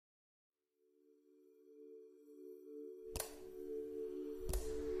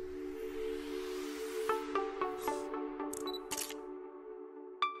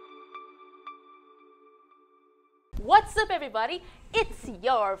What's up, everybody? It's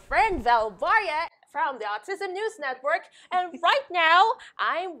your friend Vell from the Autism News Network, and right now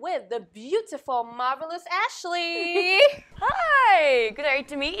I'm with the beautiful, marvelous Ashley. Hi, great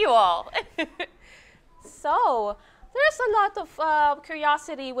to meet you all. So, there's a lot of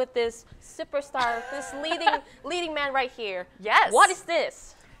curiosity with this superstar, this leading man right here. Yes. What is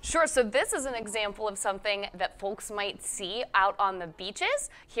this? Sure, so this is an example of something that folks might see out on the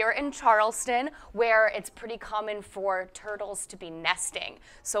beaches here in Charleston, where it's pretty common for turtles to be nesting.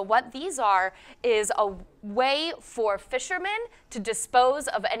 So what these are is a way for fishermen to dispose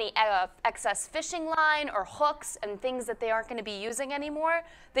of any excess fishing line or hooks and things that they aren't going to be using anymore.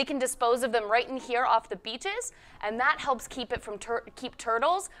 They can dispose of them right in here off the beaches, and that helps keep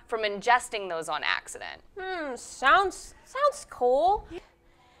turtles from ingesting those on accident. Sounds cool.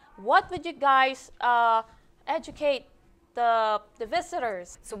 What would you guys educate the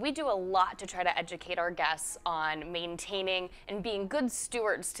visitors? So we do a lot to try to educate our guests on maintaining and being good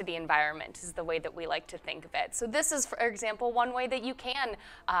stewards to the environment is the way that we like to think of it. So this is, for example, one way that you can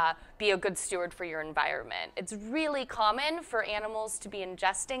be a good steward for your environment. It's really common for animals to be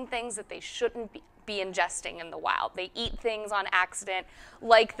ingesting things that they shouldn't be ingesting in the wild. They eat things on accident,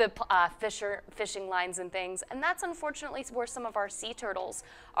 like the fishing lines and things, and that's unfortunately where some of our sea turtles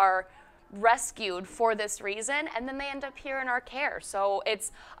are rescued for this reason, and then they end up here in our care. So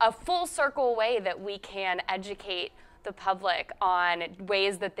it's a full circle way that we can educate the public on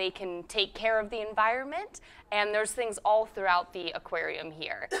ways that they can take care of the environment, and there's things all throughout the aquarium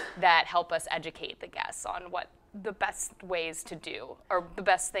here that help us educate the guests on what the best ways to do, or the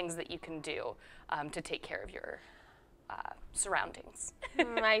best things that you can do to take care of your surroundings.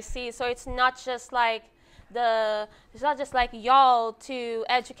 I see. So it's not just like y'all to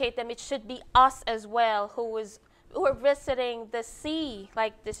educate them. It should be us as well who are visiting the sea,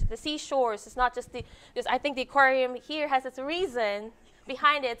 like the seashores. It's not just because I think the aquarium here has its reason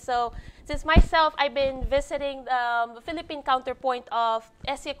behind it. So since myself, I've been visiting the Philippine counterpoint of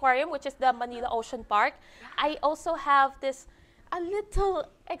SC Aquarium, which is the Manila Ocean Park. I also have a little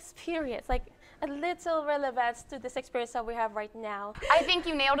experience, like a little relevance to this experience that we have right now. I think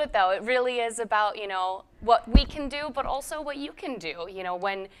you nailed it, though. It really is about, what we can do, but also what you can do.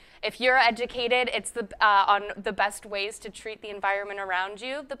 If you're educated, it's on the best ways to treat the environment around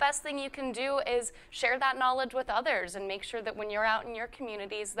you. The best thing you can do is share that knowledge with others and make sure that when you're out in your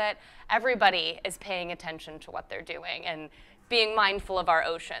communities that everybody is paying attention to what they're doing and being mindful of our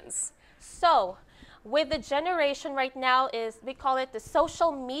oceans. So, with the generation right now we call it the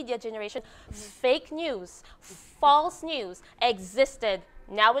social media generation. Fake news, false news existed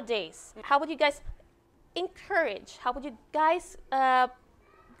nowadays. How would you guys encourage? How would you guys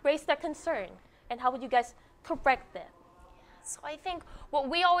raise their concern? And how would you guys correct them? So I think what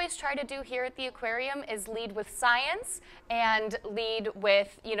we always try to do here at the aquarium is lead with science and lead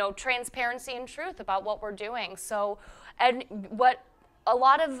with, transparency and truth about what we're doing. So, and a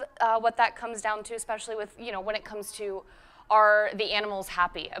lot of what that comes down to, especially with, when it comes to are the animals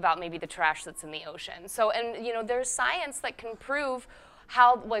happy about maybe the trash that's in the ocean. So, and there's science that can prove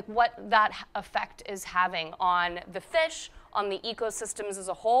what that effect is having on the fish, on the ecosystems as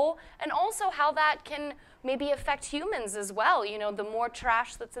a whole, and also how that can maybe affect humans as well. The more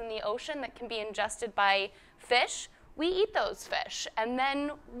trash that's in the ocean that can be ingested by fish, we eat those fish, and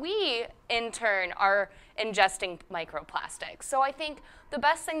then we, in turn, are ingesting microplastics. So I think the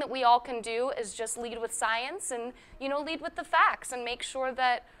best thing that we all can do is just lead with science and, lead with the facts and make sure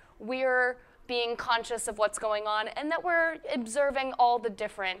that we're being conscious of what's going on and that we're observing all the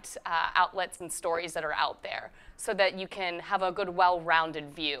different outlets and stories that are out there so that you can have a good,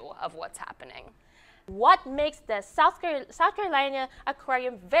 well-rounded view of what's happening. What makes the South Carolina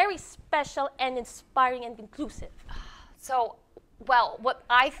Aquarium very special and inspiring and inclusive? So, what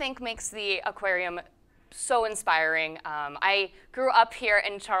I think makes the aquarium so inspiring, I grew up here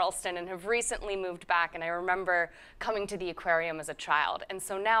in Charleston and have recently moved back, and I remember coming to the aquarium as a child. And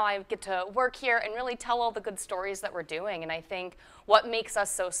so now I get to work here and really tell all the good stories that we're doing. And I think what makes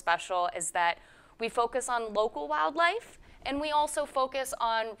us so special is that we focus on local wildlife, and we also focus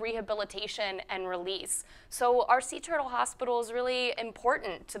on rehabilitation and release. So our sea turtle hospital is really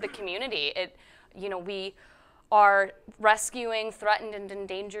important to the community. We are rescuing threatened and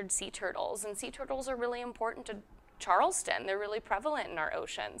endangered sea turtles, and sea turtles are really important to Charleston. They're really prevalent in our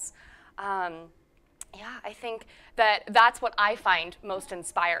oceans. I think that's what I find most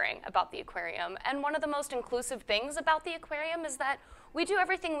inspiring about the aquarium. And one of the most inclusive things about the aquarium is that we do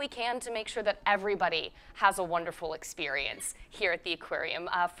everything we can to make sure that everybody has a wonderful experience here at the aquarium.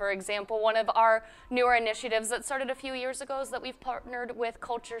 For example, one of our newer initiatives that started a few years ago is that we've partnered with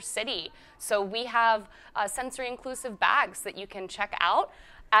Culture City. So we have sensory inclusive bags that you can check out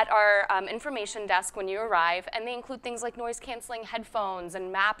at our information desk when you arrive, and they include things like noise canceling headphones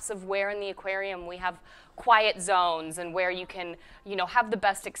and maps of where in the aquarium we have quiet zones and where you can, have the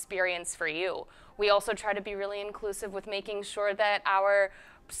best experience for you. We also try to be really inclusive with making sure that our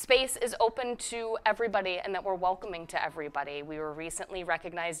space is open to everybody and that we're welcoming to everybody. We were recently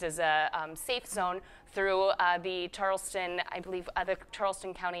recognized as a safe zone through the Charleston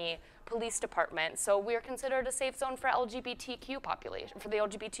County Police Department. So we're considered a safe zone for the LGBTQ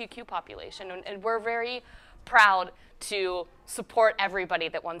population, and we're very proud to support everybody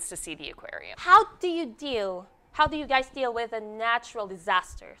that wants to see the aquarium. How do you guys deal with a natural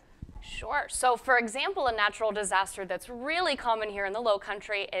disaster? Sure. So for example, a natural disaster that's really common here in the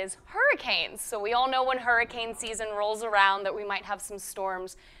Lowcountry is hurricanes. So we all know when hurricane season rolls around that we might have some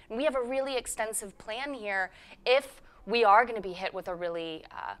storms. And we have a really extensive plan here if we are going to be hit with a really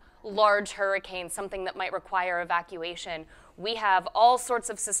large hurricane, something that might require evacuation. We have all sorts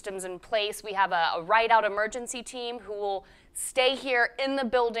of systems in place. We have a ride-out emergency team who will stay here in the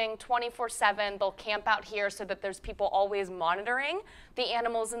building 24/7. They'll camp out here so that there's people always monitoring the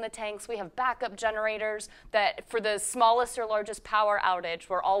animals in the tanks. We have backup generators that for the smallest or largest power outage,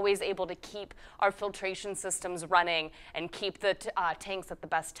 we're always able to keep our filtration systems running and keep the tanks at the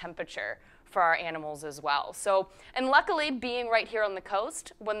best temperature for our animals as well. So, and luckily, being right here on the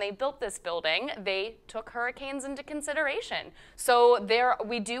coast, when they built this building, they took hurricanes into consideration. So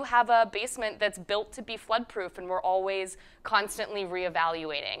we do have a basement that's built to be flood-proof, and we're always constantly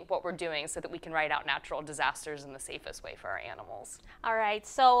reevaluating what we're doing so that we can ride out natural disasters in the safest way for our animals. All right,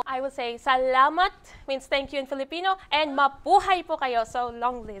 so I would say salamat means thank you in Filipino, and mabuhay po kayo, so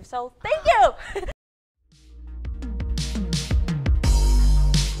long live. So thank you!